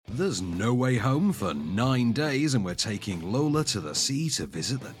there's no way home for 9 days and we're taking Lola to the sea to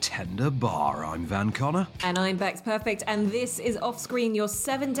visit the Tender Bar. I'm Van Connor. And I'm Bex Perfect, and this is Offscreen, your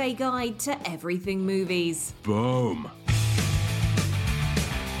 7-day guide to everything movies. Boom.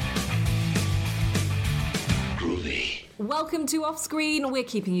 Welcome to Offscreen. We're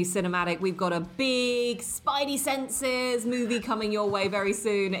keeping you cinematic. We've got a big Spidey Senses movie coming your way very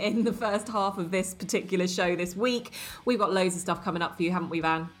soon in the first half of this particular show this week. We've got loads of stuff coming up for you, haven't we,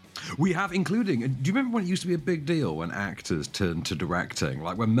 Van? We have, including, do you remember when it used to be a big deal when actors turned to directing?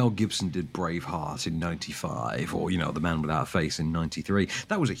 Like when Mel Gibson did Braveheart in 95, or, The Man Without a Face in 93.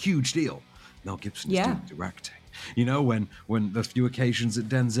 That was a huge deal. Mel Gibson is doing directing. When the few occasions that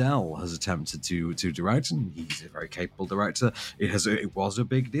Denzel has attempted to direct, and he's a very capable director, it was a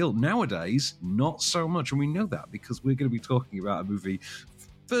big deal. Nowadays, not so much, and we know that because we're going to be talking about a movie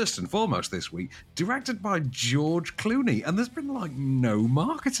first and foremost this week, directed by George Clooney, and there's been no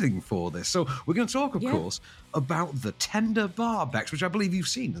marketing for this. So we're going to talk, of course, about The Tender Bar, Bex, which I believe you've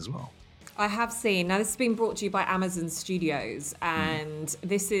seen as well. I have seen. Now, this has been brought to you by Amazon Studios, and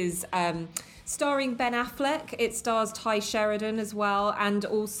this is starring Ben Affleck. It stars Ty Sheridan as well, and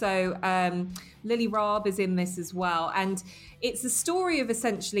also Lily Rabe is in this as well. And it's a story of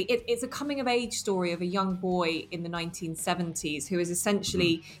essentially, it's a coming-of-age story of a young boy in the 1970s who is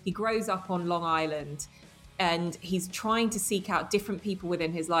essentially, he grows up on Long Island, and he's trying to seek out different people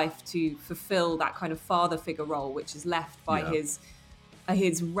within his life to fulfill that kind of father figure role, which is left by his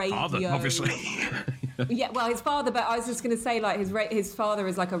radio. Father, obviously. His father, but I was just going to say, his father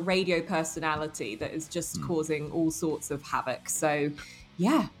is like a radio personality that is just causing all sorts of havoc. So,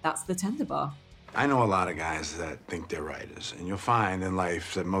 that's The Tender Bar. I know a lot of guys that think they're writers, and you'll find in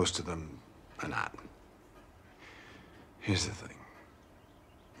life that most of them are not. Here's the thing.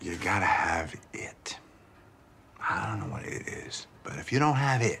 You gotta have it. I don't know what it is, but if you don't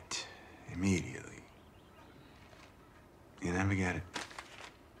have it immediately, you never get it.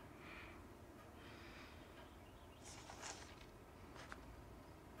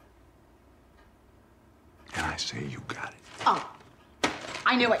 And I say you got it. Oh,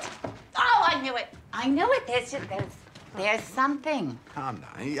 I knew it. Oh, I knew it. I knew it. There's something. Calm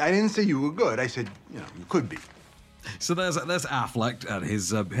down. I didn't say you were good. I said, you could be. So there's Affleck and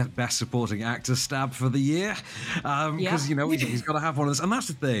his best supporting actor stab for the year. Because, he's got to have one of this. And that's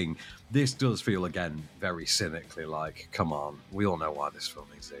the thing. This does feel, again, very cynically like, come on, we all know why this film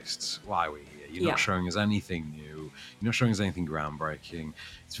exists. Why are we here? You're not showing us anything new. You're not showing us anything groundbreaking.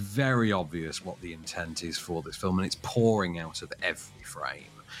 It's very obvious what the intent is for this film, and it's pouring out of every frame.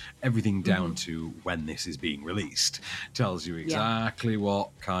 Everything down to when this is being released tells you exactly what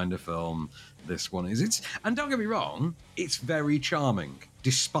kind of film this one is. And don't get me wrong, it's very charming.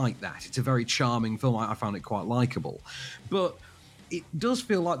 Despite that, it's a very charming film. I found it quite likable. But it does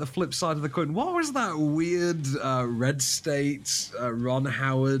feel like the flip side of the coin. What was that weird Red State, Ron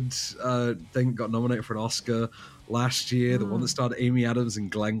Howard thing got nominated for an Oscar last year? The one that starred Amy Adams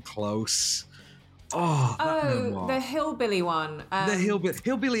and Glenn Close. The Hillbilly one. The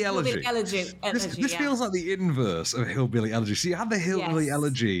Hillbilly Elegy. This feels like the inverse of Hillbilly Elegy. So you had the Hillbilly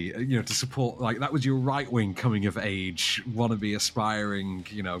Elegy, to support, that was your right-wing coming-of-age, wannabe aspiring,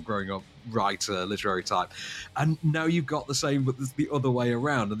 growing up writer, literary type. And now you've got the same, but the other way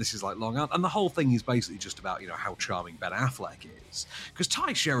around, and this is like Long Island. And the whole thing is basically just about, how charming Ben Affleck is. Because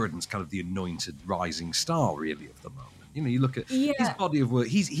Ty Sheridan's kind of the anointed rising star, really, of the moment. You look at his body of work.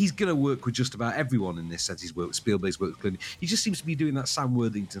 He's going to work with just about everyone in this sense. He's worked with Spielberg, he's worked with Clooney. He just seems to be doing that Sam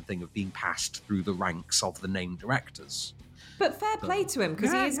Worthington thing of being passed through the ranks of the named directors. But fair play to him,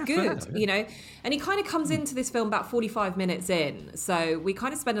 because he is good, And he kind of comes into this film about 45 minutes in. So we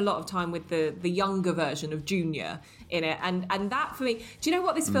kind of spend a lot of time with the younger version of Junior in it. And that, for me, do you know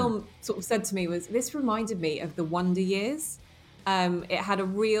what this film sort of said to me was, this reminded me of The Wonder Years. It had a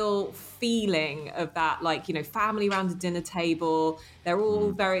real feeling of that, family around a dinner table. They're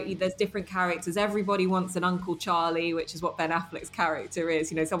all there's different characters. Everybody wants an Uncle Charlie, which is what Ben Affleck's character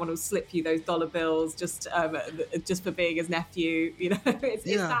is. Someone will slip you those dollar bills just for being his nephew. It's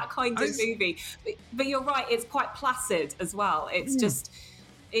that kind of movie. But you're right, it's quite placid as well. It's just...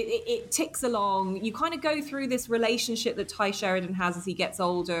 It ticks along. You kind of go through this relationship that Ty Sheridan has as he gets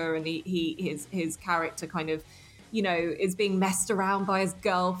older, and his character kind of, is being messed around by his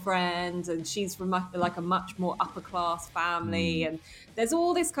girlfriend, and she's from a much more upper class family, and there's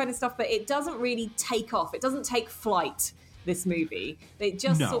all this kind of stuff, but it doesn't really take off. It doesn't take flight, this movie. It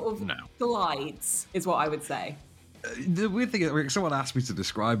just glides, is what I would say. The weird thing, someone asked me to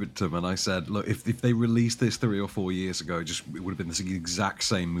describe it to them, and I said, look, if they released this 3 or 4 years ago, it would have been the exact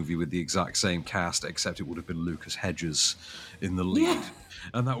same movie with the exact same cast, except it would have been Lucas Hedges in the lead. Yeah.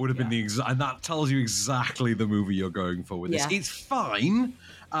 And that would have been the exact, and that tells you exactly the movie you're going for with this. It's fine.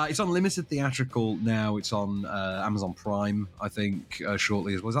 It's on limited theatrical now. It's on Amazon Prime, I think,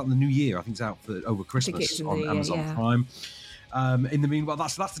 shortly as well. Is that in the new year? I think it's out over Christmas on Amazon Prime. In the meanwhile,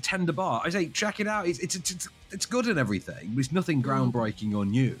 that's the tender bar. I say, check it out. It's good and everything, but it's nothing groundbreaking or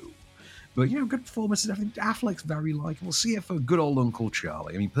new. But, good performances. I think Affleck's very likable. See it for good old Uncle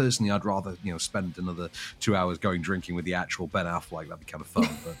Charlie. I mean, personally, I'd rather, spend another 2 hours going drinking with the actual Ben Affleck. That'd be kind of fun.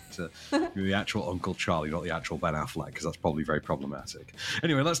 But the actual Uncle Charlie, not the actual Ben Affleck, because that's probably very problematic.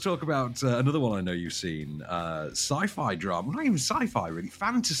 Anyway, let's talk about another one I know you've seen. Sci-fi drama. Not even sci-fi, really.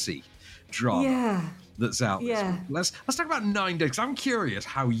 Fantasy drama that's out there. Let's talk about 9 Days, because I'm curious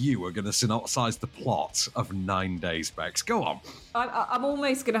how you are going to synopsize the plot of 9 Days, Bex. Go on. I'm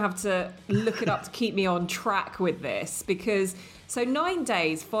almost going to have to look it up to keep me on track with this, because 9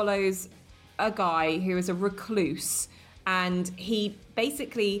 Days follows a guy who is a recluse, and he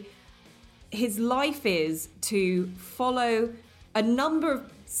basically, his life is to follow a number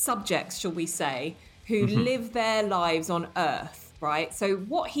of subjects, shall we say, who live their lives on Earth. Right, so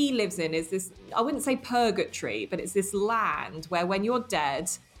what he lives in is this, I wouldn't say purgatory, but it's this land where when you're dead,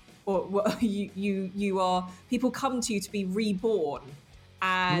 or you are, people come to you to be reborn.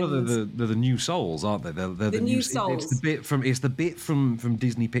 And they're the new souls, aren't they? They're the new souls. It's the bit from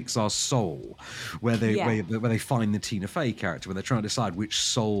Disney Pixar's Soul, where they find the Tina Fey character, where they're trying to decide which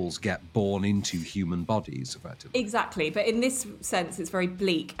souls get born into human bodies, effectively. Exactly, but in this sense, it's very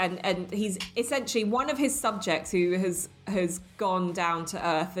bleak, and he's essentially one of his subjects who has gone down to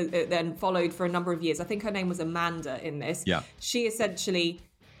Earth and followed for a number of years. I think her name was Amanda in this. Yeah, she essentially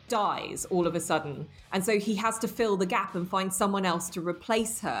dies all of a sudden, and so he has to fill the gap and find someone else to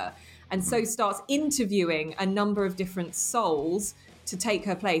replace her, and so starts interviewing a number of different souls to take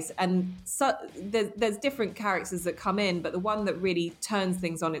her place. And so there's different characters that come in, but the one that really turns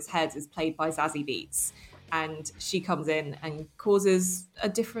things on its head is played by Zazie Beetz, and she comes in and causes a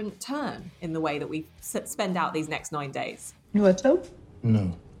different turn in the way that we spend out these next 9 days. You want some?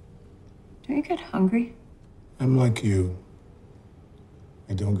 No. Do you get hungry? I'm like you.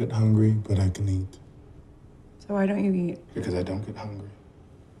 I don't get hungry, but I can eat. So why don't you eat? Because I don't get hungry.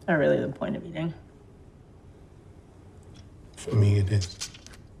 Not really the point of eating. For me, it is.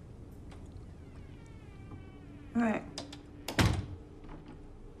 All right.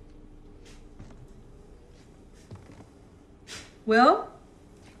 Will?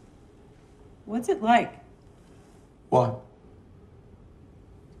 What's it like? What?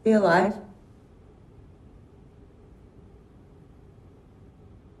 Be alive?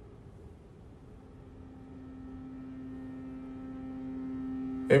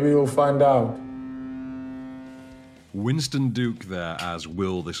 Maybe you'll find out. Winston Duke there as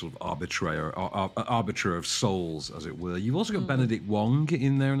Will, this sort of arbiter of souls, as it were. You've also got Benedict Wong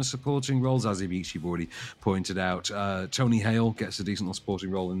in there in a supporting role. Zazie Beetz, you've already pointed out. Tony Hale gets a decent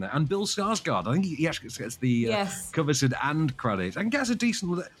supporting role in there. And Bill Skarsgård, I think he actually gets the coveted and credit and gets a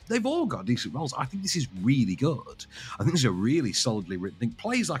decent... They've all got decent roles. I think this is really good. I think this is a really solidly written thing.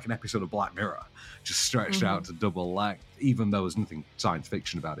 Plays like an episode of Black Mirror, just stretched out to double length. Even though there's nothing science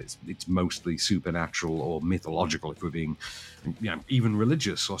fiction about it, it's mostly supernatural or mythological, if we're being, even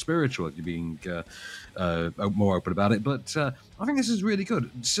religious or spiritual, if you're being more open about it. But I think this is really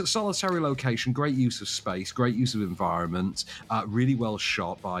good. Solitary location, great use of space, great use of environment, really well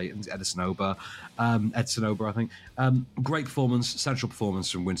shot by Ed Sonoba, I think. Great performance, central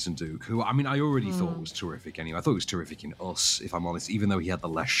performance from Winston Duke, who, I already thought was terrific anyway. I thought he was terrific in Us, if I'm honest, even though he had the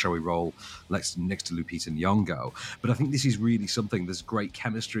less showy role next to Lupita Nyong'o. But I think this is really something. There's great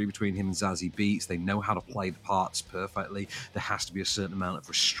chemistry between him and Zazie Beetz. They know how to play the parts perfectly. There has to be a certain amount of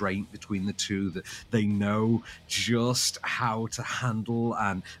restraint between the two, that they know just how to handle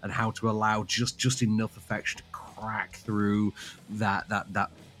and how to allow just enough affection to crack through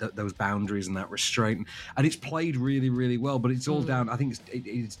those boundaries and that restraint. And it's played really, really well, but it's all down, I think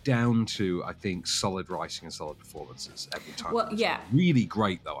it's down to, solid writing and solid performances every time. Well, yeah. Really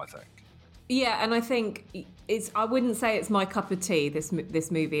great, though, I think. Yeah, and I think I wouldn't say it's my cup of tea, this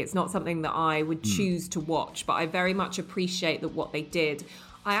movie. It's not something that I would choose to watch, but I very much appreciate that what they did.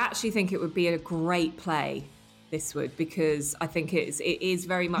 I actually think it would be a great play, this would, because I think it is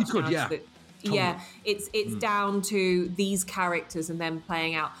very much totally. It's down to these characters and them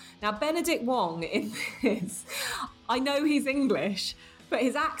playing out. Now, Benedict Wong in this, I know he's English, But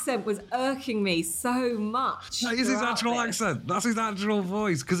his accent was irking me so much. That is his actual accent. That's his actual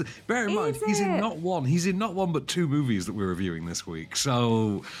voice. Because bear in mind, he's in not one but 2 movies that we're reviewing this week.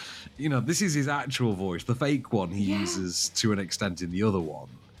 So, this is his actual voice. The fake one he uses to an extent in the other one.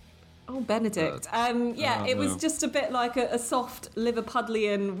 Oh, Benedict. It was just a bit like a soft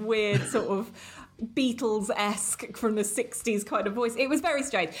Liverpudlian, weird sort of Beatles-esque from the 60s kind of voice. It was very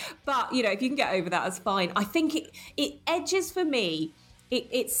strange. But, if you can get over that, that's fine. I think it edges for me.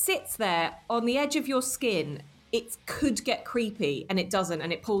 It sits there on the edge of your skin. It could get creepy, and it doesn't,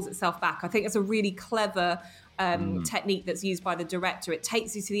 and it pulls itself back. I think it's a really clever technique that's used by the director. It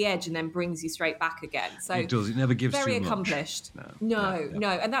takes you to the edge and then brings you straight back again. So it does. It never gives very too much. Accomplished.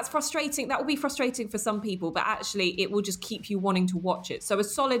 No. And that's frustrating. That will be frustrating for some people, but actually it will just keep you wanting to watch it. So a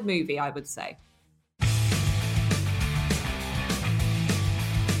solid movie, I would say.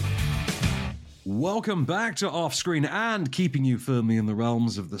 Welcome back to Off Screen, and keeping you firmly in the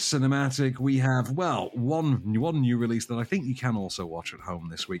realms of the cinematic, we have, one new release that I think you can also watch at home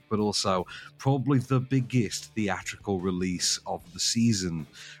this week, but also probably the biggest theatrical release of the season,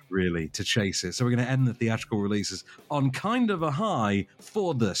 really, to chase it. So we're going to end the theatrical releases on kind of a high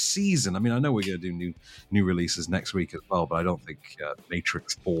for the season. I mean, I know we're going to do new releases next week as well, but I don't think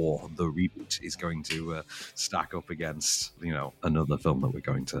Matrix 4, the reboot, is going to stack up against, another film that we're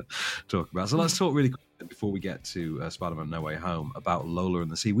going to talk about. So let's talk really quickly before we get to Spider-Man No Way Home about Lola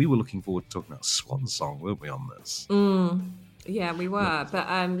and the Sea. We were looking forward to talking about Swan Song, weren't we, on this? Yeah, we were.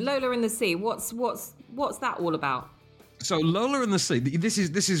 But Lola and the Sea, what's that all about? So Lola and the Sea, this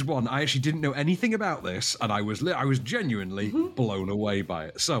is one I actually didn't know anything about this, and I was genuinely blown away by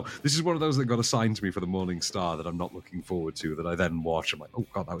it. So this is one of those that got assigned to me for the Morning Star that I'm not looking forward to, that I then watch. I'm like, oh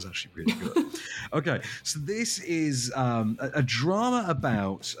god, that was actually really good. Okay, so this is a drama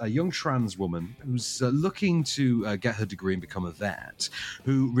about a young trans woman who's looking to get her degree and become a vet,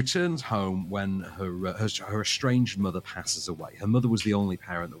 who returns home when her estranged mother passes away. Her mother was the only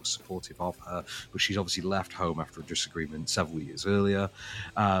parent that was supportive of her, but she's obviously left home after a disagreement several years earlier,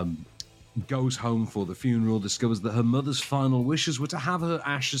 goes home for the funeral, discovers that her mother's final wishes were to have her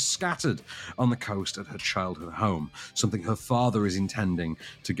ashes scattered on the coast at her childhood home, something her father is intending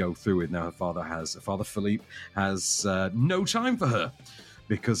to go through with. Now, her father Philippe has no time for her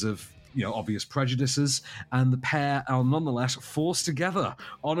because of obvious prejudices, and the pair are nonetheless forced together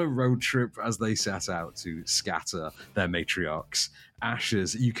on a road trip as they set out to scatter their matriarch's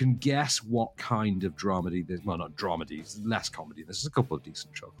ashes. You can guess what kind of dramedy this, well, not dramedy, less comedy. There's a couple of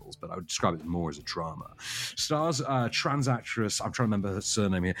decent chuckles, but I would describe it more as a drama. Stars trans actress, I'm trying to remember her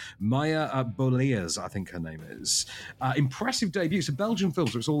surname here, Maya Boleas, I think her name is. Impressive debut. It's a Belgian film,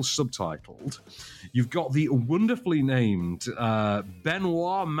 so it's all subtitled. You've got the wonderfully named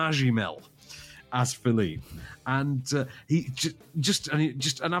Benoit Magimel as Philippe, and he just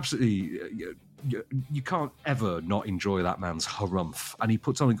an absolutely. You can't ever not enjoy that man's harumph, and he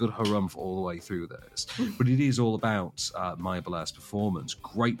puts on a good harumph all the way through this. But it is all about Maya Boleas' performance.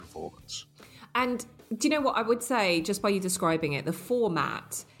 Great performance. And do you know what I would say, just by you describing it, the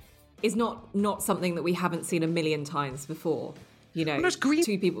format is not something that we haven't seen a million times before. Well, it's Green,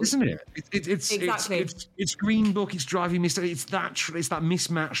 two people, isn't it? It's exactly. It's Green Book. It's Driving Miss. It's that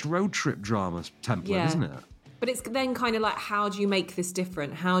mismatched road trip drama template, isn't it? But it's then kind of like, how do you make this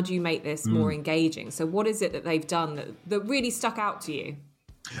different? How do you make this more engaging? So what is it that they've done that really stuck out to you?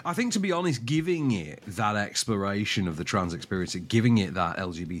 I think, to be honest, giving it that exploration of the trans experience, giving it that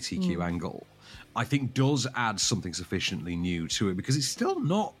LGBTQ angle, I think does add something sufficiently new to it, because it's still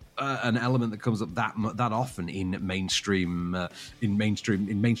not an element that comes up that often in mainstream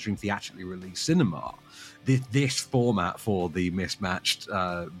theatrically released cinema. This format for the mismatched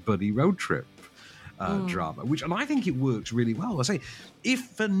buddy road trip drama, and I think it works really well. I say, if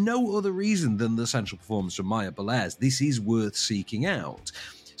for no other reason than the central performance from Maya Boleas, this is worth seeking out.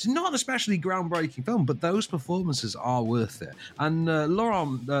 It's not an especially groundbreaking film, but those performances are worth it. And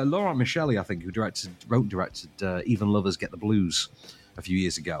Laurent Micheli, I think, who directed Even Lovers Get the Blues a few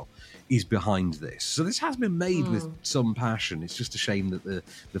years ago, is behind this. So this has been made with some passion. It's just a shame that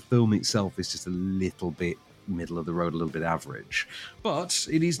the film itself is just a little bit middle of the road, a little bit average. But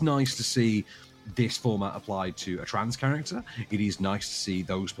it is nice to see this format applied to a trans character. It is nice to see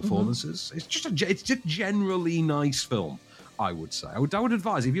those performances. It's just a generally nice film, I would say. I would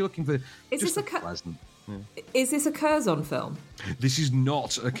advise, if you're looking for pleasant. Is this a Curzon film? This is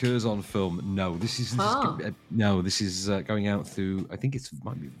not a Curzon film. No, this is going out through. I think it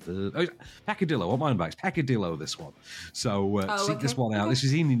might be Peccadillo. What my back? Peccadillo. This one. So seek this one out. This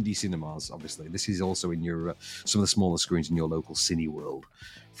is in indie cinemas. Obviously, this is also in your some of the smaller screens in your local Cineworld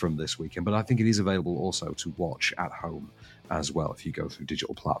from this weekend. But I think it is available also to watch at home as well if you go through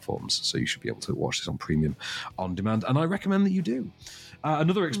digital platforms. So you should be able to watch this on premium on demand, and I recommend that you do.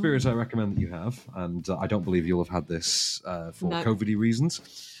 Another experience I recommend that you have, and I don't believe you'll have had this for COVID-y reasons,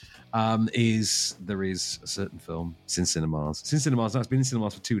 is there is a certain film, it's in cinemas. It's been in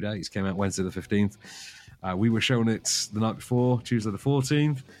cinemas for 2 days. Came out Wednesday the 15th. We were shown it the night before, Tuesday the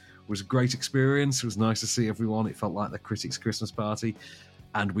 14th. It was a great experience. It was nice to see everyone. It felt like the critics' Christmas party.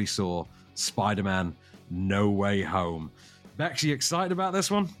 And we saw Spider-Man No Way Home. Bex, you excited about this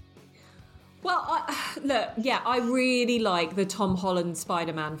one? Well, I really like the Tom Holland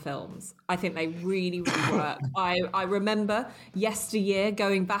Spider-Man films. I think they really, really work. I remember yesteryear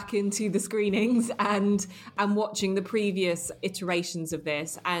going back into the screenings and watching the previous iterations of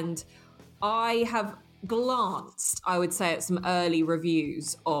this, and I have glanced, I would say, at some early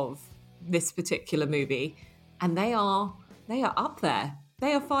reviews of this particular movie, and they are up there.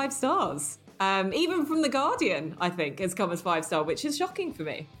 They are 5 stars. Even from The Guardian, I think, has come as 5-star, which is shocking for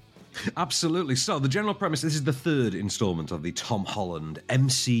me. Absolutely. So the general premise, this is the 3rd installment of the Tom Holland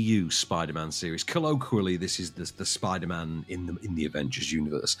MCU Spider-Man series. Colloquially, this is the Spider-Man in the Avengers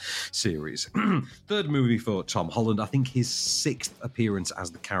universe series. 3rd movie for Tom Holland. I think his 6th appearance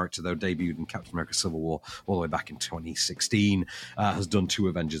as the character, though, debuted in Captain America Civil War all the way back in 2016. Has done 2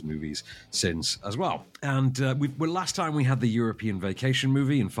 Avengers movies since as well. And last time we had the European Vacation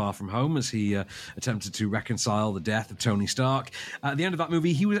movie in Far From Home, as he attempted to reconcile the death of Tony Stark. At the end of that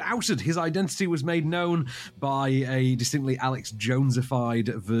movie, he was outed. His identity was made known by a distinctly Alex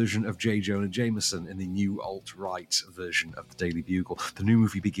Jonesified version of J. Jonah Jameson in the new alt-right version of the Daily Bugle. The new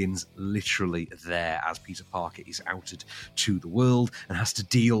movie begins literally there as Peter Parker is outed to the world and has to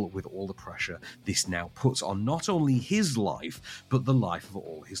deal with all the pressure this now puts on not only his life, but the life of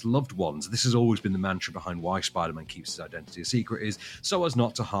all his loved ones. This has always been the mantra behind why Spider-Man keeps his identity a secret, is so as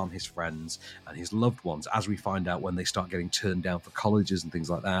not to harm his friends and his loved ones, as we find out when they start getting turned down for colleges and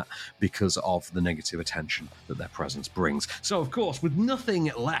things like that, because of the negative attention that their presence brings. So, of course, with nothing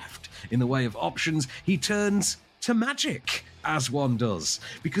left in the way of options, he turns to magic, as one does,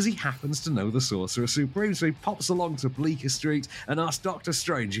 because he happens to know the Sorcerer Supreme. So he pops along to Bleecker Street and asks Doctor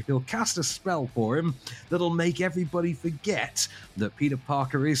Strange if he'll cast a spell for him that'll make everybody forget that Peter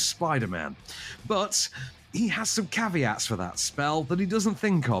Parker is Spider-Man. But he has some caveats for that spell that he doesn't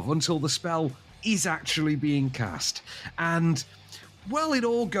think of until the spell is actually being cast. And well, it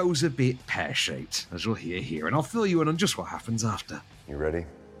all goes a bit pear-shaped, as you'll hear here, and I'll fill you in on just what happens after. You ready?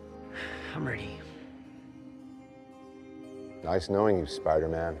 I'm ready. Nice knowing you,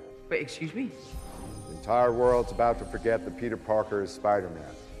 Spider-Man. Wait, excuse me? The entire world's about to forget that Peter Parker is Spider-Man.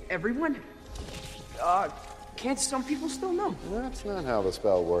 Everyone? Can't some people still know? That's not how the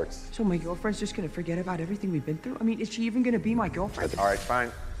spell works. So my girlfriend's just gonna forget about everything we've been through? I mean, is she even gonna be my girlfriend? All right,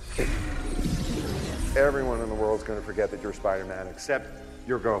 fine. Everyone in the world's going to forget that you're Spider-Man, except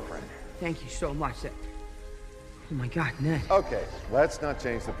your girlfriend. Thank you so much. Oh my God, Ned. Okay, let's not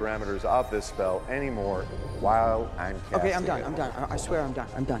change the parameters of this spell anymore while I'm casting. Okay, I'm done. I swear I'm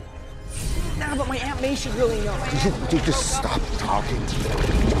done. Nah, but my Aunt May should really know. Dude, just stop talking.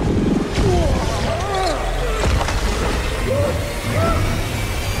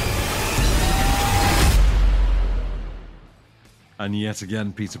 And yet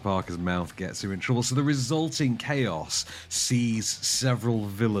again, Peter Parker's mouth gets him in trouble. So the resulting chaos sees several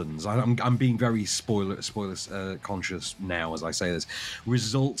villains. I'm being very spoiler conscious now as I say this.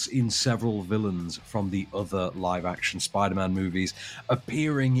 Results in several villains from the other live-action Spider-Man movies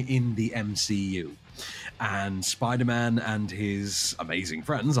appearing in the MCU. And Spider-Man and his amazing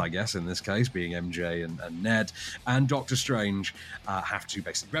friends, I guess, in this case, being MJ and Ned, and Doctor Strange have to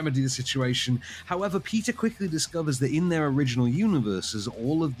basically remedy the situation. However, Peter quickly discovers that in their original universes,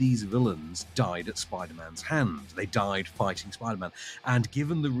 all of these villains died at Spider-Man's hand. They died fighting Spider-Man. And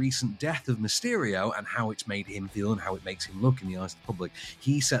given the recent death of Mysterio and how it's made him feel and how it makes him look in the eyes of the public,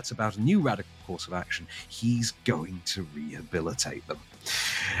 he sets about a new radical course of action. He's going to rehabilitate them.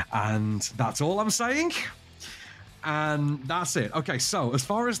 And that's all I'm saying. And that's it. Okay, so as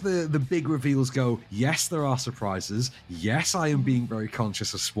far as the big reveals go, yes, there are surprises. Yes, I am being very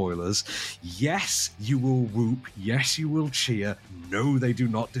conscious of spoilers. Yes, you will whoop. Yes, you will cheer. No, they do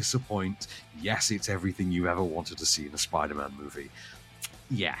not disappoint. Yes, it's everything you ever wanted to see in a Spider-Man movie.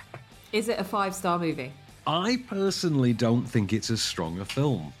 Yeah. Is it a 5-star movie? I personally don't think it's as strong a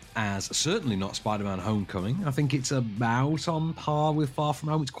film as certainly not Spider-Man Homecoming. I think it's about on par with Far From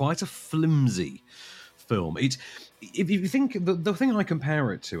Home. It's quite a flimsy film. If you think, the thing I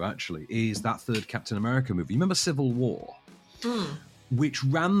compare it to, actually, is that third Captain America movie. You remember Civil War? Which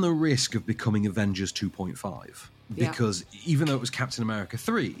ran the risk of becoming Avengers 2.5. because even though it was Captain America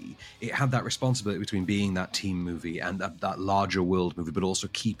 3, it had that responsibility between being that team movie and that larger world movie, but also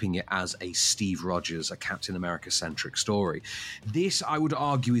keeping it as a Steve Rogers, a Captain America-centric story. This, I would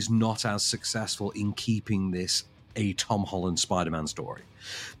argue, is not as successful in keeping this a Tom Holland Spider-Man story.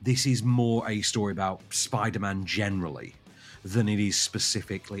 This is more a story about Spider-Man generally than it is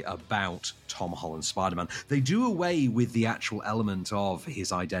specifically about Tom Holland Spider-Man. They do away with the actual element of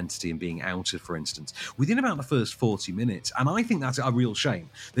his identity and being outed, for instance, within about the first 40 minutes, and I think that's a real shame.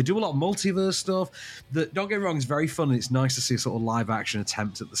 They do a lot of multiverse stuff that, don't get me wrong, is very fun, and it's nice to see a sort of live-action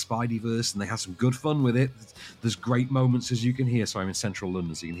attempt at the Spideyverse, and they have some good fun with it. There's great moments, as you can hear. Sorry, I'm in central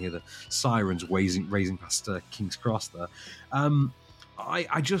London, so you can hear the sirens raising past King's Cross there.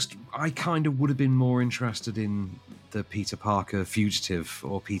 I kind of would have been more interested in the Peter Parker fugitive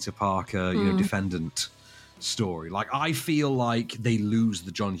or Peter Parker, defendant story. Like, I feel like they lose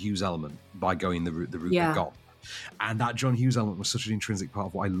the John Hughes element by going the route they've gone. And that John Hughes element was such an intrinsic part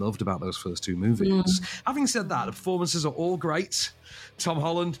of what I loved about those first two movies. Having said that, the performances are all great. Tom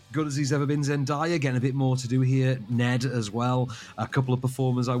Holland, good as he's ever been. Zendaya, getting a bit more to do here. Ned as well. A couple of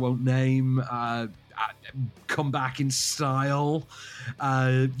performers I won't name. Come back in style.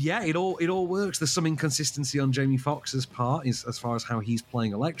 It all works. There's some inconsistency on Jamie Foxx's part as far as how he's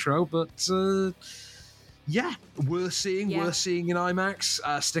playing Electro, but worth seeing in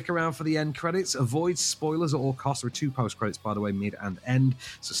IMAX. Stick around for the end credits. Avoid spoilers at all costs. There are 2 post credits, by the way, mid and end,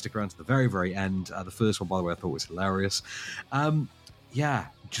 so stick around to the very, very end. The first one, by the way, I thought was hilarious.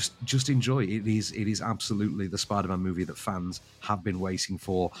 Just enjoy. It is absolutely the Spider-Man movie that fans have been waiting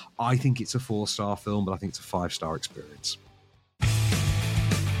for. I think it's a 4-star film, but I think it's a 5-star experience.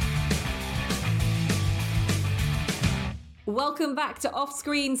 Welcome back to Off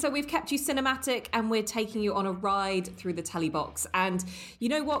Screen. So we've kept you cinematic and we're taking you on a ride through the telly box. And you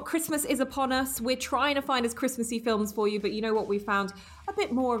know what? Christmas is upon us. We're trying to find as Christmassy films for you, but you know what? We found a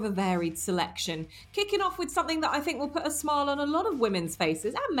bit more of a varied selection. Kicking off with something that I think will put a smile on a lot of women's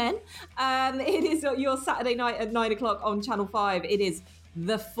faces and men. It is your Saturday night at 9 o'clock on Channel 5. It is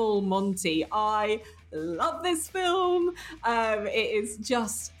The Full Monty. I love this film. It is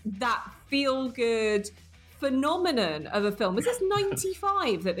just that feel-good phenomenon of a film. Was this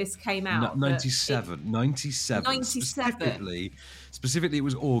 95 that this came out? 97. 97. Specifically, it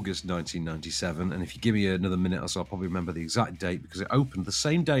was August 1997. And if you give me another minute or so, I'll probably remember the exact date, because it opened the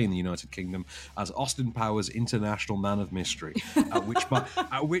same day in the United Kingdom as Austin Powers' International Man of Mystery, at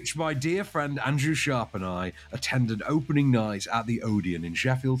which my dear friend Andrew Sharp and I attended opening night at the Odeon in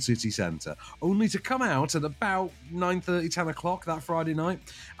Sheffield City Centre, only to come out at about 9:30, 10 o'clock that Friday night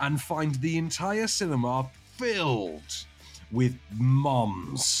and find the entire cinema filled with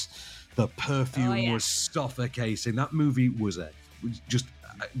moms. The perfume was suffocating. That movie was just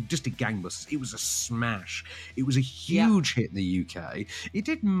a gangbusters. It was a smash. It was a huge hit in the UK.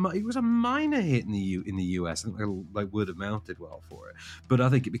 It was a minor hit in the US. I think like word of mouth did well for it. But I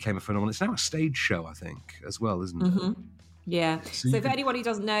think it became a phenomenon. It's now a stage show, I think, as well, isn't it? Yeah. So for anyone who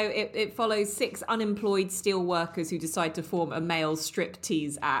doesn't know, it follows 6 unemployed steel workers who decide to form a male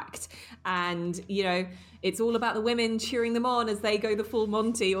striptease act. And, you know, it's all about the women cheering them on as they go the full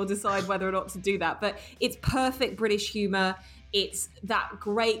Monty or decide whether or not to do that. But it's perfect British humour. It's that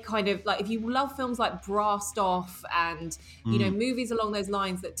great kind of, like, if you love films like Brassed Off and, you know, movies along those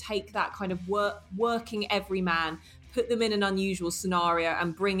lines that take that kind of working everyman, put them in an unusual scenario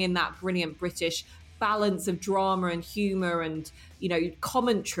and bring in that brilliant British balance of drama and humour and, you know,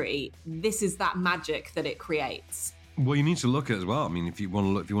 commentary, this is that magic that it creates. Well, you need to look at it as well. I mean, if you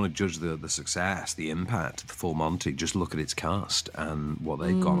want to judge the success, the impact of the Full Monty, just look at its cast and what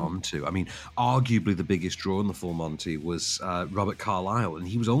they've gone on to. I mean, arguably the biggest draw in the Full Monty was Robert Carlyle, and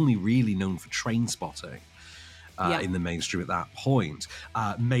he was only really known for Trainspotting in the mainstream at that point.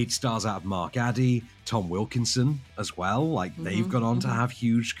 Made stars out of Mark Addy, Tom Wilkinson as well. Like, they've gone on to have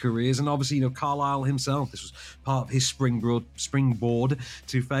huge careers. And obviously, you know, Carlyle himself, this was part of his springboard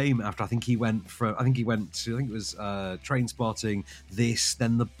to fame after I think it was Trainspotting, this,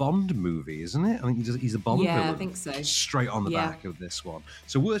 then the Bond movie, isn't it? I think he's a Bond villain. Yeah, I think so. Straight on the back of this one.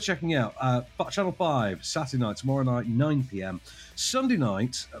 So worth checking out. Channel 5, Saturday night, tomorrow night, 9 p.m. Sunday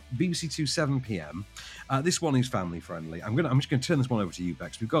night, BBC 2, 7 p.m. This one is family friendly. I'm just going to turn this one over to you,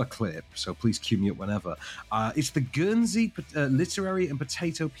 Bex. We've got a clip, so please cue me up whenever. It's the Guernsey Literary and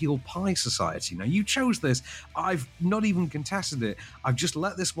Potato Peel Pie Society. Now, you chose this. I've not even contested it. I've just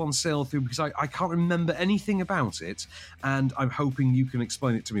let this one sail through because I can't remember anything about it, and I'm hoping you can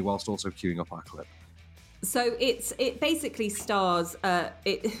explain it to me whilst also queuing up our clip. So it basically stars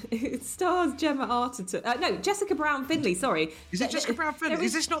it stars Gemma Arterton. Jessica Brown Findlay. Sorry, is it Jessica Brown Findlay?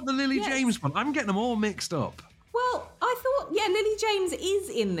 Is this not the Lily James one? I'm getting them all mixed up. Well, Lily James is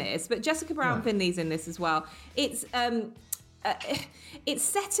in this, but Jessica Brown Findlay's in this as well. It's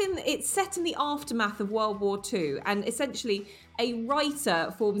set in the aftermath of World War II, and essentially a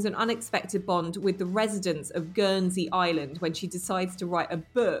writer forms an unexpected bond with the residents of Guernsey Island when she decides to write a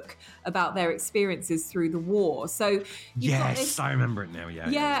book about their experiences through the war. So I remember it now.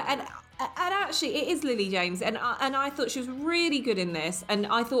 And actually, it is Lily James, and I thought she was really good in this. And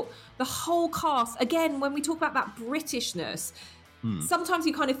I thought the whole cast, again, when we talk about that Britishness, sometimes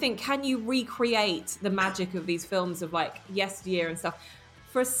you kind of think, can you recreate the magic of these films of like yesteryear and stuff?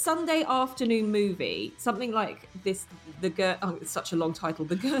 For a Sunday afternoon movie, something like this, it's such a long title,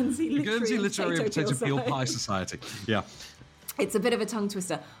 the Guernsey Literary and Potato Peel Pie Society. Yeah. It's a bit of a tongue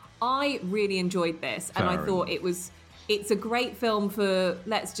twister. I really enjoyed this, and I thought it's a great film for,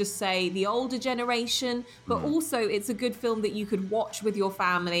 let's just say, the older generation, but also it's a good film that you could watch with your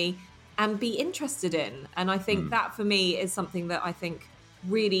family and be interested in. And I think that, for me, is something that I think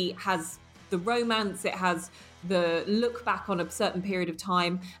really has the romance, it has the look back on a certain period of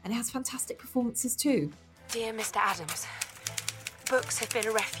time, and it has fantastic performances too. Dear Mr. Adams, books have been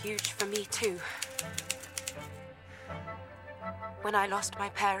a refuge for me too. When I lost my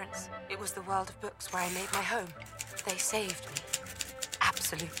parents, it was the world of books where I made my home. They saved me.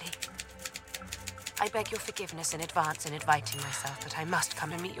 Absolutely. I beg your forgiveness in advance in inviting myself, but I must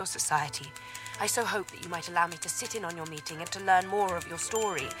come and meet your society. I so hope that you might allow me to sit in on your meeting and to learn more of your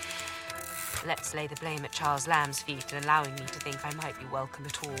story. Let's lay the blame at Charles Lamb's feet in allowing me to think I might be welcome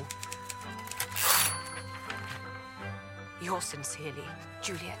at all. Yours sincerely,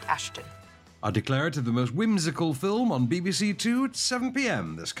 Juliet Ashton. I declare it the most whimsical film on BBC Two at 7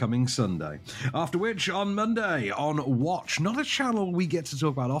 p.m. this coming Sunday. After which, on Monday, on Watch, not a channel we get to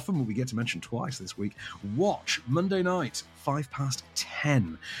talk about often, but we get to mention twice this week, Watch, Monday night,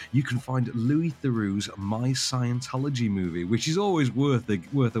 10:05, you can find Louis Theroux's My Scientology movie, which is always worth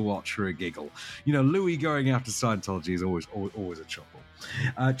a watch for a giggle. You know, Louis going after Scientology is always a chuckle.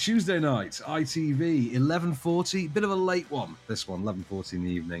 Tuesday night, ITV, 11:40, bit of a late one, this one, 11:40 in the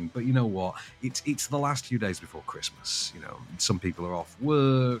evening, but you know what, it's the last few days before Christmas. You know, some people are off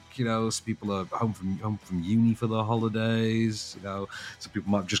work, you know, some people are home from uni for the holidays, you know, some people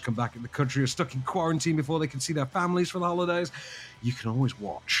might just come back in the country or stuck in quarantine before they can see their families for the holidays. You can always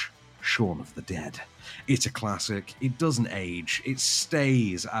watch Shaun of the Dead. It's a classic. It doesn't age. It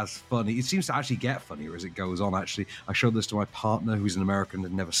stays as funny. It seems to actually get funnier as it goes on, actually. I showed this to my partner, who's an American and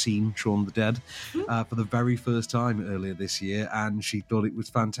had never seen Shaun of the Dead, for the very first time earlier this year, and she thought it was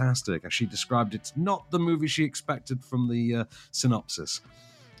fantastic. She described it's not the movie she expected from the synopsis.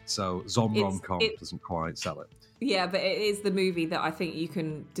 So rom-com doesn't quite sell it. Yeah, but it is the movie that I think you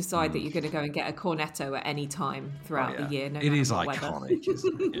can decide that you're going to go and get a cornetto at any time throughout the year. It is iconic,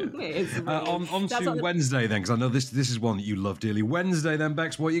 isn't it? Yeah. It is really on to Wednesday then, because I know this is one that you love dearly. Wednesday then,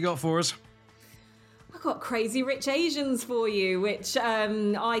 Bex, what you got for us? I've got Crazy Rich Asians for you, which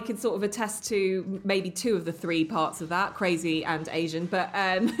I could sort of attest to maybe two of the three parts of that, crazy and Asian, but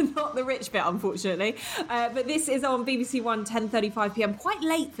not the rich bit, unfortunately. But this is on BBC One, 10:35 p.m. Quite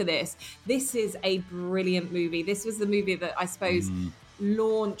late for this. This is a brilliant movie. This was the movie that I suppose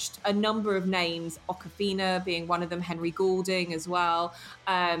launched a number of names, Awkwafina being one of them, Henry Golding as well.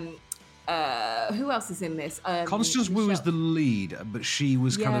 Who else is in this? Constance Wu is the lead, but she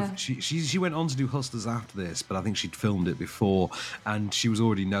was she went on to do Hustlers after this, but I think she'd filmed it before, and she was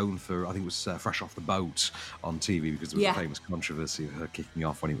already known for, I think it was Fresh Off the Boat on TV, because there was a famous controversy of her kicking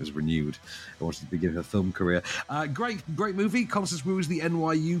off when it was renewed. I wanted to begin her film career. Great movie. Constance Wu is the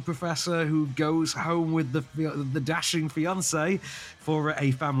NYU professor who goes home with the dashing fiancé for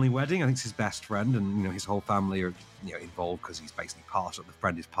a family wedding. I think it's his best friend, and you know his whole family are involved because he's basically the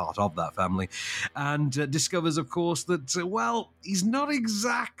friend is part of that family, and discovers, of course, that he's not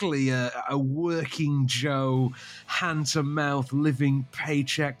exactly a working Joe, hand to mouth, living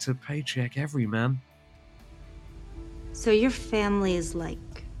paycheck to paycheck everyman. So your family is like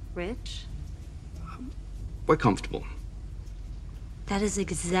rich? We're comfortable. That is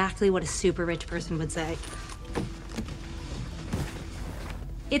exactly what a super rich person would say.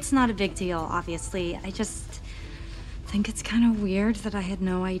 It's not a big deal, obviously. I just think it's kind of weird that I had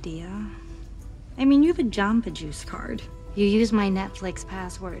no idea. I mean, you have a Jamba Juice card. You use my Netflix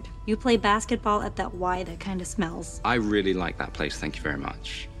password. You play basketball at that Y that kind of smells. I really like that place, thank you very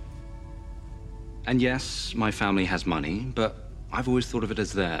much. And yes, my family has money, but I've always thought of it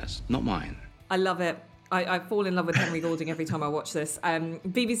as theirs, not mine. I love it. I fall in love with Henry Golding every time I watch this.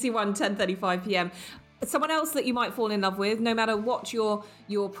 BBC One, 10:35 p.m. Someone else that you might fall in love with, no matter what your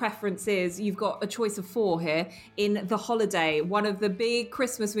preference is, you've got a choice of 4 here in The Holiday, one of the big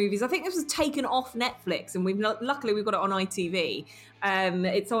Christmas movies. I think this was taken off Netflix, and luckily we've got it on ITV.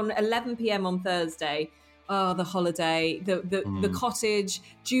 It's on 11 p.m. on Thursday. Oh, The Holiday, the Cottage,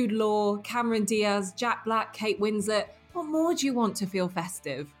 Jude Law, Cameron Diaz, Jack Black, Kate Winslet. What more do you want to feel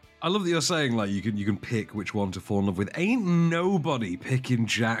festive? I love that you're saying, like, you can pick which one to fall in love with. Ain't nobody picking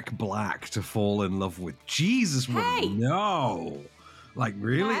Jack Black to fall in love with. Jesus, no. Like,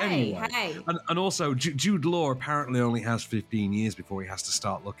 really? Anyway. And also, Jude Law apparently only has 15 years before he has to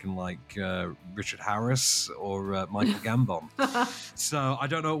start looking like Richard Harris or Michael Gambon. So I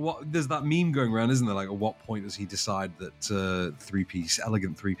don't know there's that meme going around, isn't there? Like, at what point does he decide that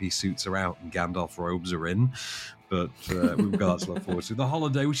elegant three-piece suits are out and Gandalf robes are in? But we've got that to look forward to. The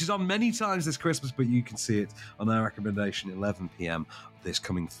Holiday, which is on many times this Christmas, but you can see it on our recommendation, 11 p.m. this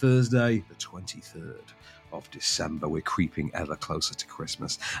coming Thursday, the 23rd of December. We're creeping ever closer to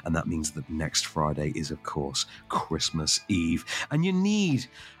Christmas, and that means that next Friday is, of course, Christmas Eve. And you need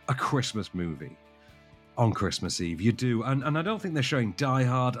a Christmas movie on Christmas Eve. You do. And I don't think they're showing Die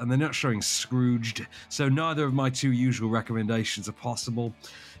Hard, and they're not showing Scrooged, so neither of my 2 usual recommendations are possible.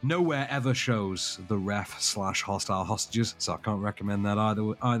 Nowhere ever shows The Ref/Hostile Hostages, so I can't recommend that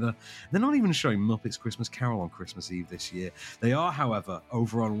either. They're not even showing Muppets Christmas Carol on Christmas Eve this year. They are, however,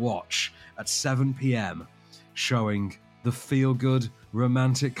 over on Watch at 7 p.m, showing the feel-good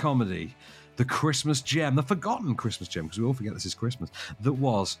romantic comedy, the Christmas gem, the forgotten Christmas gem, because we all forget this is Christmas, that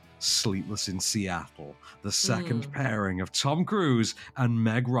was Sleepless in Seattle, the second pairing of Tom Cruise and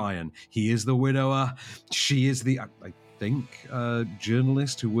Meg Ryan. He is the widower. She is the, I think,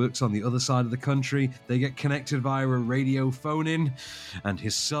 journalist who works on the other side of the country. They get connected via a radio phone-in, and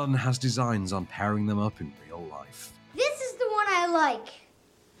his son has designs on pairing them up in real life. This is the one I like.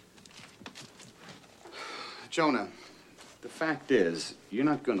 Jonah, the fact is, you're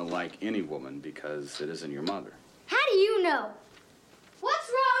not going to like any woman because it isn't your mother. How do you know? What's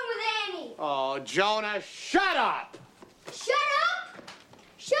wrong with Annie? Oh, Jonah, shut up! Shut up?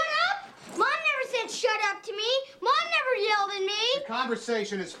 Shut up? Mom never said shut up to me. Mom never yelled at me. The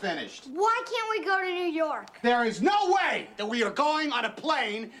conversation is finished. Why can't we go to New York? There is no way that we are going on a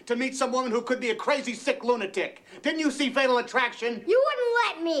plane to meet some woman who could be a crazy, sick lunatic. Didn't you see Fatal Attraction? You wouldn't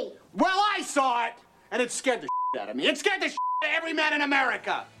let me. Well, I saw it, and it scared the out of me. It scared the out of every man in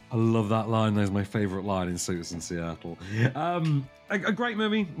America. I love that line. That's my favourite line in Sleepless in Seattle. A great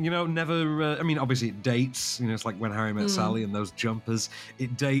movie, never... obviously it dates. It's like When Harry Met Sally and those jumpers.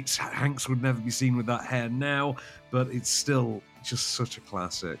 It dates. Hanks would never be seen with that hair now, but it's still just such a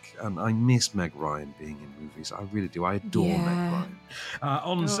classic. And I miss Meg Ryan being in movies. I really do. I adore Meg Ryan.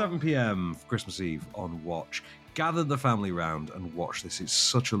 On 7 p.m, Christmas Eve on Watch. Gather the family round and watch this. It's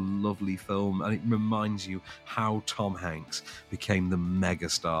such a lovely film, and it reminds you how Tom Hanks became the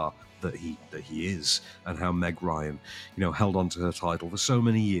megastar that he is, and how Meg Ryan, held on to her title for so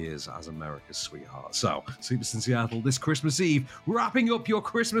many years as America's sweetheart. So, Sleepless in Seattle this Christmas Eve, wrapping up your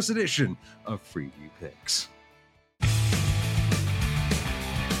Christmas edition of Freeview Picks.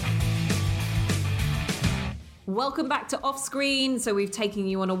 Welcome back to Off Screen. So we've taken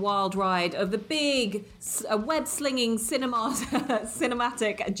you on a wild ride of the big web-slinging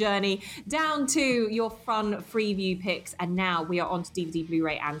cinematic journey down to your fun Freeview picks. And now we are on to DVD,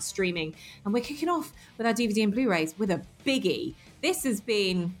 Blu-ray and streaming. And we're kicking off with our DVD and Blu-rays with a biggie. This has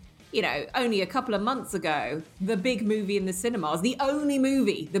been... only a couple of months ago, the big movie in the cinemas, the only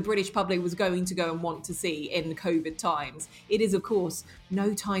movie the British public was going to go and want to see in COVID times. It is, of course,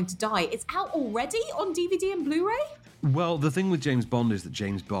 No Time to Die. It's out already on DVD and Blu-ray? Well, the thing with James Bond is that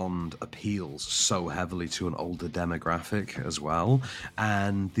James Bond appeals so heavily to an older demographic as well.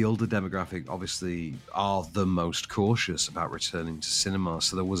 And the older demographic obviously are the most cautious about returning to cinema.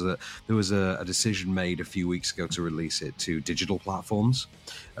 So there was a decision made a few weeks ago to release it to digital platforms,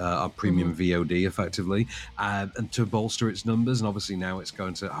 our premium VOD effectively, and to bolster its numbers. And obviously now it's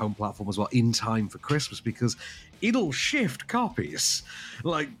going to home platform as well in time for Christmas, because it'll shift copies.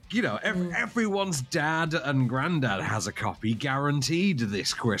 Like, everyone's dad and granddad has a copy guaranteed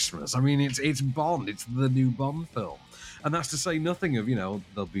this Christmas. I mean, it's Bond. It's the new Bond film. And that's to say nothing of,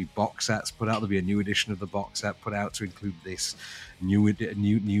 there'll be box sets put out. There'll be a new edition of the box set put out to include this new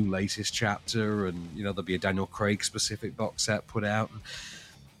latest chapter. And, there'll be a Daniel Craig specific box set put out. And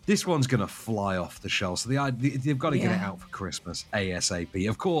this one's going to fly off the shelf. So they've got to get it out for Christmas ASAP.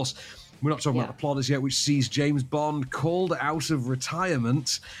 Of course, We're not talking about the plot as yet, which sees James Bond called out of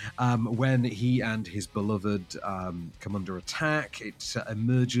retirement when he and his beloved come under attack. It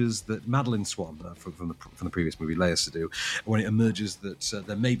emerges that Madeleine Swan, from the previous movie, Léa Seydoux, when it emerges that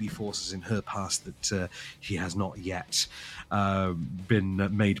there may be forces in her past that he has not yet been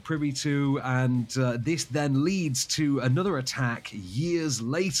made privy to, and this then leads to another attack years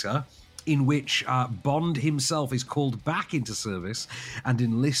later, in which Bond himself is called back into service and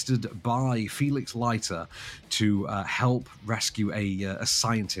enlisted by Felix Leiter to help rescue a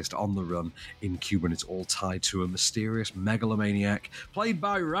scientist on the run in Cuba, and it's all tied to a mysterious megalomaniac played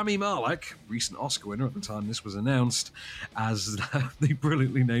by Rami Malek, recent Oscar winner at the time this was announced, as the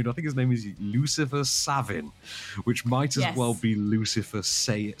brilliantly named, I think his name is Lucifer Savin, which might as well be Lucifer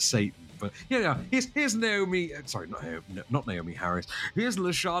Satan. But here's Naomi. Sorry, not Naomi Harris. Here's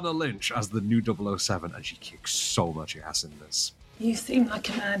Lashana Lynch as the new 007, and she kicks so much ass in this. You seem like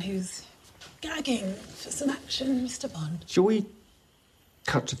a man who's gagging for some action, Mr. Bond. Shall we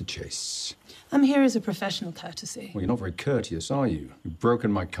cut to the chase? I'm here as a professional courtesy. Well, you're not very courteous, are you? You've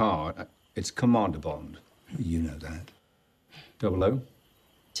broken my car. It's Commander Bond. You know that. 00?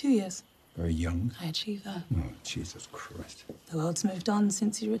 2 years. Very young. I achieved that. Oh, Jesus Christ. The world's moved on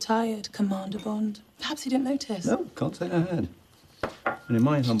since you retired, Commander Bond. Perhaps you didn't notice. No, can't say I had. And in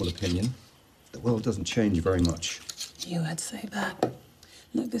my humble opinion, the world doesn't change very much. You would say that.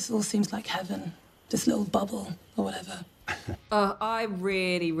 Look, this all seems like heaven. This little bubble, or whatever. I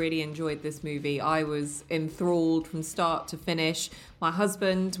really, really enjoyed this movie. I was enthralled from start to finish. My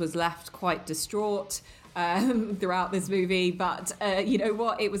husband was left quite distraught throughout this movie, but you know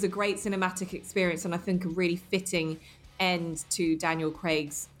what? It was a great cinematic experience, and I think a really fitting end to Daniel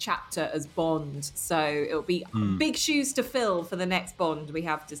Craig's chapter as Bond. So it'll be big shoes to fill for the next Bond, we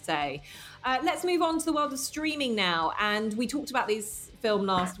have to say. Let's move on to the world of streaming now, and we talked about this film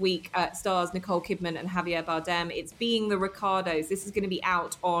last week. Stars Nicole Kidman and Javier Bardem. It's Being the Ricardos. This is going to be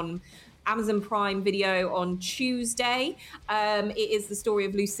out on Amazon Prime Video on Tuesday. It is the story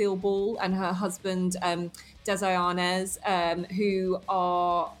of Lucille Ball and her husband, Desi Arnaz, who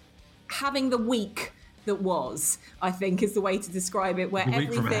are having the week that was, I think, is the way to describe it. Where the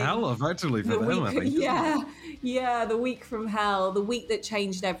week from hell, effectively, for them, I think. Yeah, the week from hell, the week that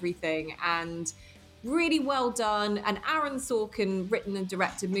changed everything, and really well done. An Aaron Sorkin written and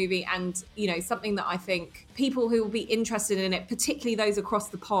directed movie, and something that I think people who will be interested in it, particularly those across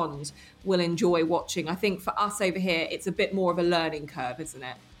the pond, will enjoy watching. I think for us over here, it's a bit more of a learning curve, isn't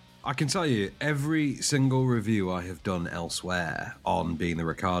it? I can tell you, every single review I have done elsewhere on Being the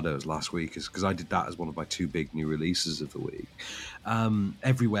Ricardos last week is because I did that as one of my two big new releases of the week.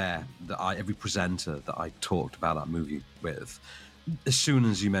 Everywhere every presenter that I talked about that movie with, as soon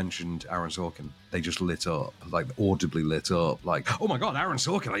as you mentioned Aaron Sorkin, they just lit up, like audibly lit up, like, oh my God, Aaron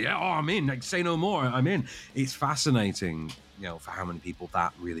Sorkin, like, yeah, I'm in, like, say no more, I'm in. It's fascinating, for how many people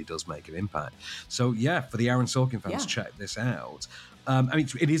that really does make an impact. So yeah, for the Aaron Sorkin fans, check this out.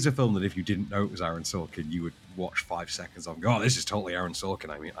 It is a film that if you didn't know it was Aaron Sorkin, you would watch 5 seconds of, oh, this is totally Aaron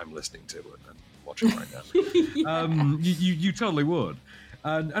Sorkin. I'm listening to it and watching it right now. You totally would.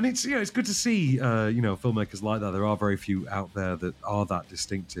 And it's it's good to see filmmakers like that. There are very few out there that are that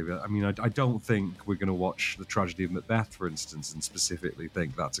distinctive. I mean, I don't think we're going to watch The Tragedy of Macbeth, for instance, and specifically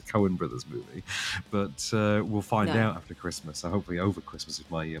think that's a Coen Brothers movie. But we'll find out after Christmas. So hopefully over Christmas if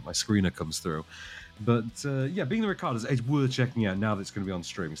my screener comes through. But Being the Ricardos, it's worth checking out now that it's going to be on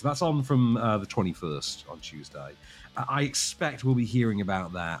streaming. So that's on from the 21st on Tuesday. I expect we'll be hearing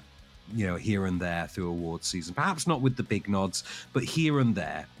about that, here and there through awards season. Perhaps not with the big nods, but here and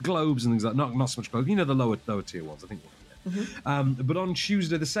there. Globes and things like that. Not so much Globes. The lower tier ones, I think. But on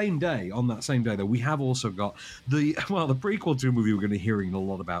Tuesday, on that same day, though, we have also got the prequel to a movie we're going to be hearing a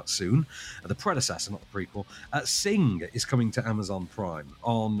lot about soon. The predecessor, not the prequel. Sing is coming to Amazon Prime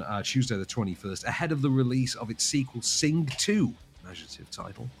on Tuesday the 21st, ahead of the release of its sequel, Sing 2, imaginative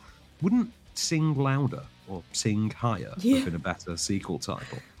title. Wouldn't Sing Louder or Sing Higher have been a better sequel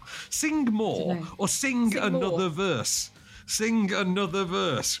title? Sing More or Sing Another Verse? Sing Another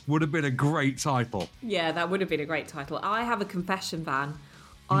Verse would have been a great title. Yeah, that would have been a great title. I have a confession, Van.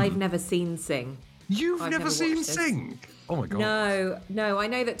 I've never seen Sing. I've never seen Sing? Oh my God. No. I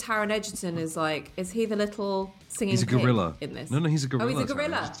know that Taron Egerton is he the little singing He's a gorilla in this? No, he's a gorilla. Oh, he's a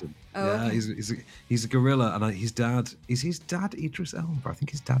gorilla. Yeah, okay. he's a gorilla, and his dad is Idris Elba. I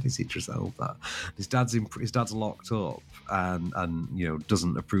think his dad is Idris Elba. His dad's locked up, and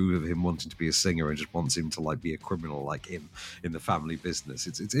doesn't approve of him wanting to be a singer, and just wants him to like be a criminal like him in the family business.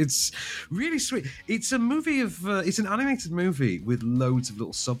 It's really sweet. It's a movie it's an animated movie with loads of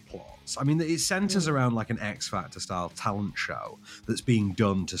little subplots. I mean, it centers around like an X Factor style talent show that's being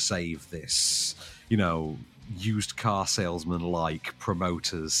done to save this, used car salesman like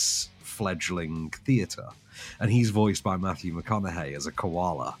promoter's fledgling theatre, and he's voiced by Matthew McConaughey as a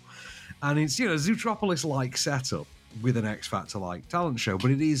koala, and it's Zootropolis like setup with an X Factor like talent show, but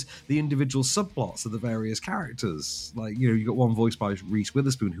it is the individual subplots of the various characters. Like, you got one voiced by Reese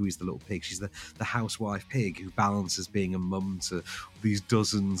Witherspoon, who is the little pig. She's the housewife pig who balances being a mum to these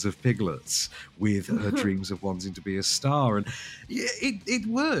dozens of piglets with her dreams of wanting to be a star. And it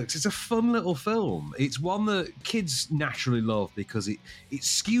works. It's a fun little film. It's one that kids naturally love because it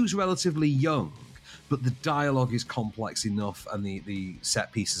skews relatively young, but the dialogue is complex enough and the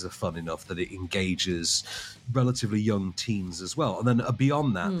set pieces are fun enough that it engages relatively young teens as well. And then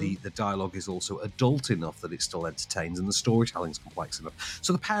beyond that, the dialogue is also adult enough that it still entertains, and the storytelling is complex enough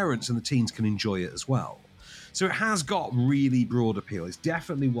so the parents and the teens can enjoy it as well. So it has got really broad appeal. It's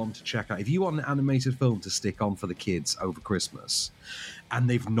definitely one to check out. If you want an animated film to stick on for the kids over Christmas and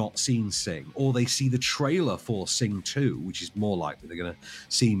they've not seen Sing, or they see the trailer for Sing 2, which is more likely they're going to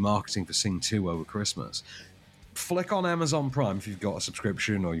see marketing for Sing 2 over Christmas, flick on Amazon Prime if you've got a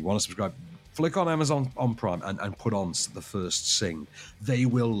subscription or you want to subscribe. Flick on Amazon on Prime and put on the first Sing. They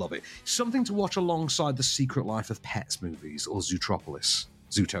will love it. Something to watch alongside the Secret Life of Pets movies or Zootropolis.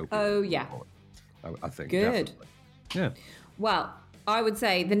 Zootopia. Oh, yeah. I think. Good. Definitely. Yeah. Well, I would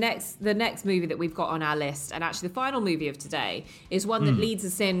say the next movie that we've got on our list, and actually the final movie of today, is one that leads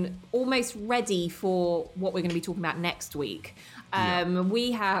us in almost ready for what we're going to be talking about next week.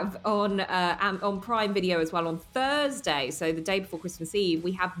 We have on Prime Video as well on Thursday, so the day before Christmas Eve,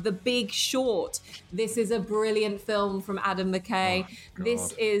 we have The Big Short. This is a brilliant film from Adam McKay.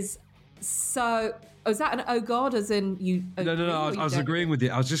 This is so... Oh, is that an oh God, as in you... No, I was agreeing with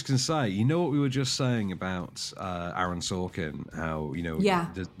you. I was just going to say, what we were just saying about Aaron Sorkin, how,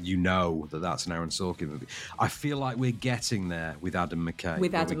 that's an Aaron Sorkin movie. I feel like we're getting there with Adam McKay.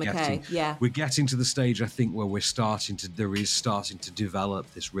 We're getting to the stage, I think, where there is starting to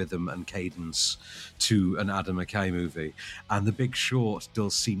develop this rhythm and cadence to an Adam McKay movie. And The Big Short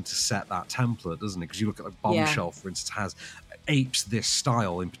does seem to set that template, doesn't it? Because you look at like Bombshell, for instance, apes this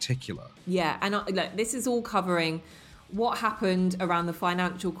style in particular. Yeah, and look, this is all covering what happened around the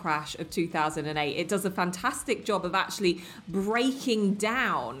financial crash of 2008. It does a fantastic job of actually breaking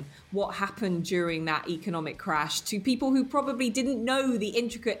down what happened during that economic crash to people who probably didn't know the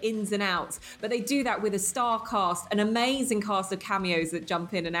intricate ins and outs, but they do that with a star cast, an amazing cast of cameos that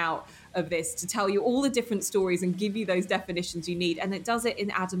jump in and out of this to tell you all the different stories and give you those definitions you need. And it does it in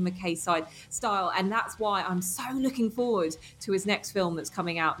Adam McKay style. And that's why I'm so looking forward to his next film that's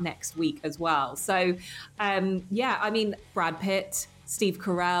coming out next week as well. So, Brad Pitt, Steve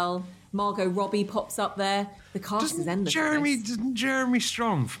Carell, Margot Robbie pops up there. The cast is endless. Doesn't Jeremy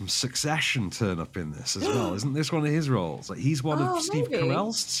Strong from Succession turn up in this as well? Isn't this one of his roles? Like, he's one of Steve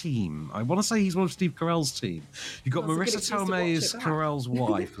Carell's team. I want to say he's one of Steve Carell's team. You've got Marissa Tomei as Carell's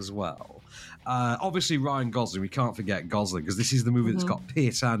wife as well. Obviously, Ryan Gosling. We can't forget Gosling because this is the movie that's got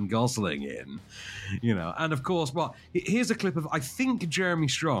Pitt and Gosling in. And of course, here's a clip of, I think, Jeremy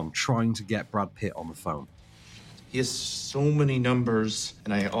Strong trying to get Brad Pitt on the phone. He has so many numbers,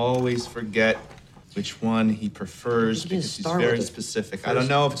 and I always forget which one he prefers because he's very specific. I don't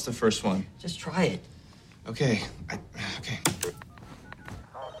know if it's the first one. Just try it. Okay. Okay.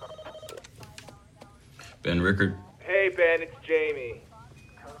 Ben Rickard. Hey, Ben, it's Jamie.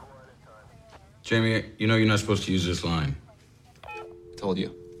 Jamie, you're not supposed to use this line. Told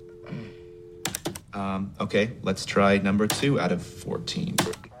you. Okay, let's try number 2 out of 14.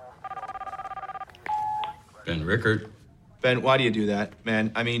 Ben Rickard. Ben, why do you do that,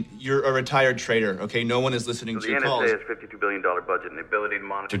 man? I mean, you're a retired trader, okay? No one is listening to your calls. The NSA has $52 billion budget and the ability to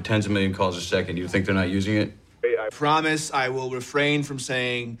monitor tens of million calls a second. You think they're not using it? I promise I will refrain from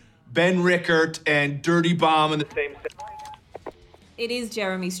saying Ben Rickard and Dirty Bomb in the same sentence. It is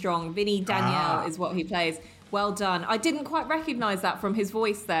Jeremy Strong. Vinny Danielle is what he plays. Well done. I didn't quite recognise that from his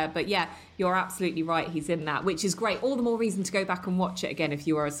voice there, but yeah, you're absolutely right. He's in that, which is great. All the more reason to go back and watch it again if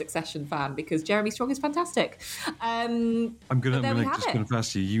you are a Succession fan, because Jeremy Strong is fantastic. I'm gonna just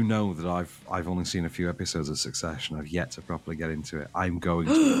confess to you. You know that I've only seen a few episodes of Succession. I've yet to properly get into it. I'm going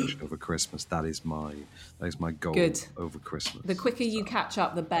to watch it over Christmas. That is my goal. Good. Over Christmas. The quicker you catch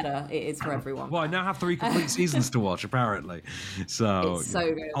up, the better it is for everyone. Well, I now have 3 complete seasons to watch, apparently. So it's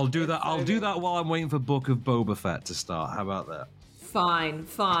so good. I'll do that. I'll do that while I'm waiting for Book of Boba Fett to start. How about that?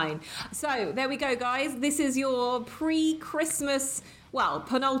 Fine. So there we go, guys. This is your pre-Christmas,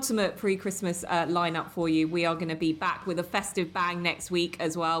 penultimate pre-Christmas lineup for you. We are going to be back with a festive bang next week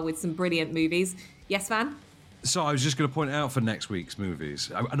as well with some brilliant movies. Yes, Van? So I was just going to point out for next week's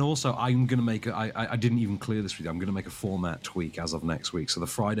movies, and also I'm going to make I didn't even clear this with you. I'm going to make a format tweak as of next week. So the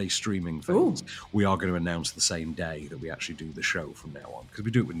Friday streaming things, we are going to announce the same day that we actually do the show from now on, because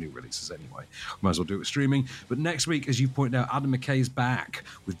we do it with new releases anyway. Might as well do it with streaming. But next week, as you pointed out, Adam McKay's back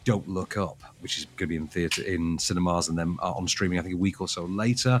with Don't Look Up, which is going to be in cinemas and then on streaming, I think, a week or so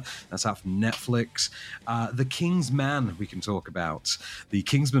later. That's out from Netflix. The King's Man, we can talk about. The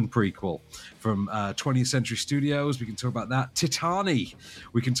Kingsman prequel from 20th Century Studios. We can talk about that. Titani.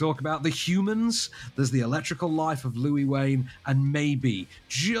 We can talk about The Humans. There's The Electrical Life of Louis Wayne. And maybe,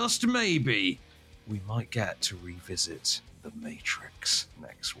 just maybe, we might get to revisit The Matrix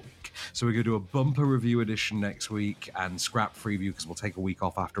next week. So we're going to do a bumper review edition next week and scrap preview, because we'll take a week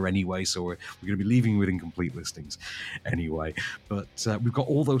off after anyway, so we're going to be leaving with incomplete listings anyway. But we've got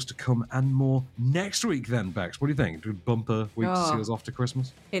all those to come and more next week then, Bex. What do you think? Do a bumper week to see us off to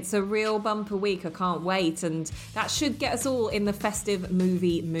Christmas? It's a real bumper week. I can't wait. And that should get us all in the festive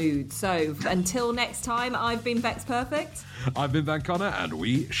movie mood. So until next time, I've been Bex Perfect. I've been Van Connor, and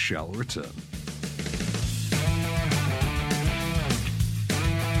we shall return.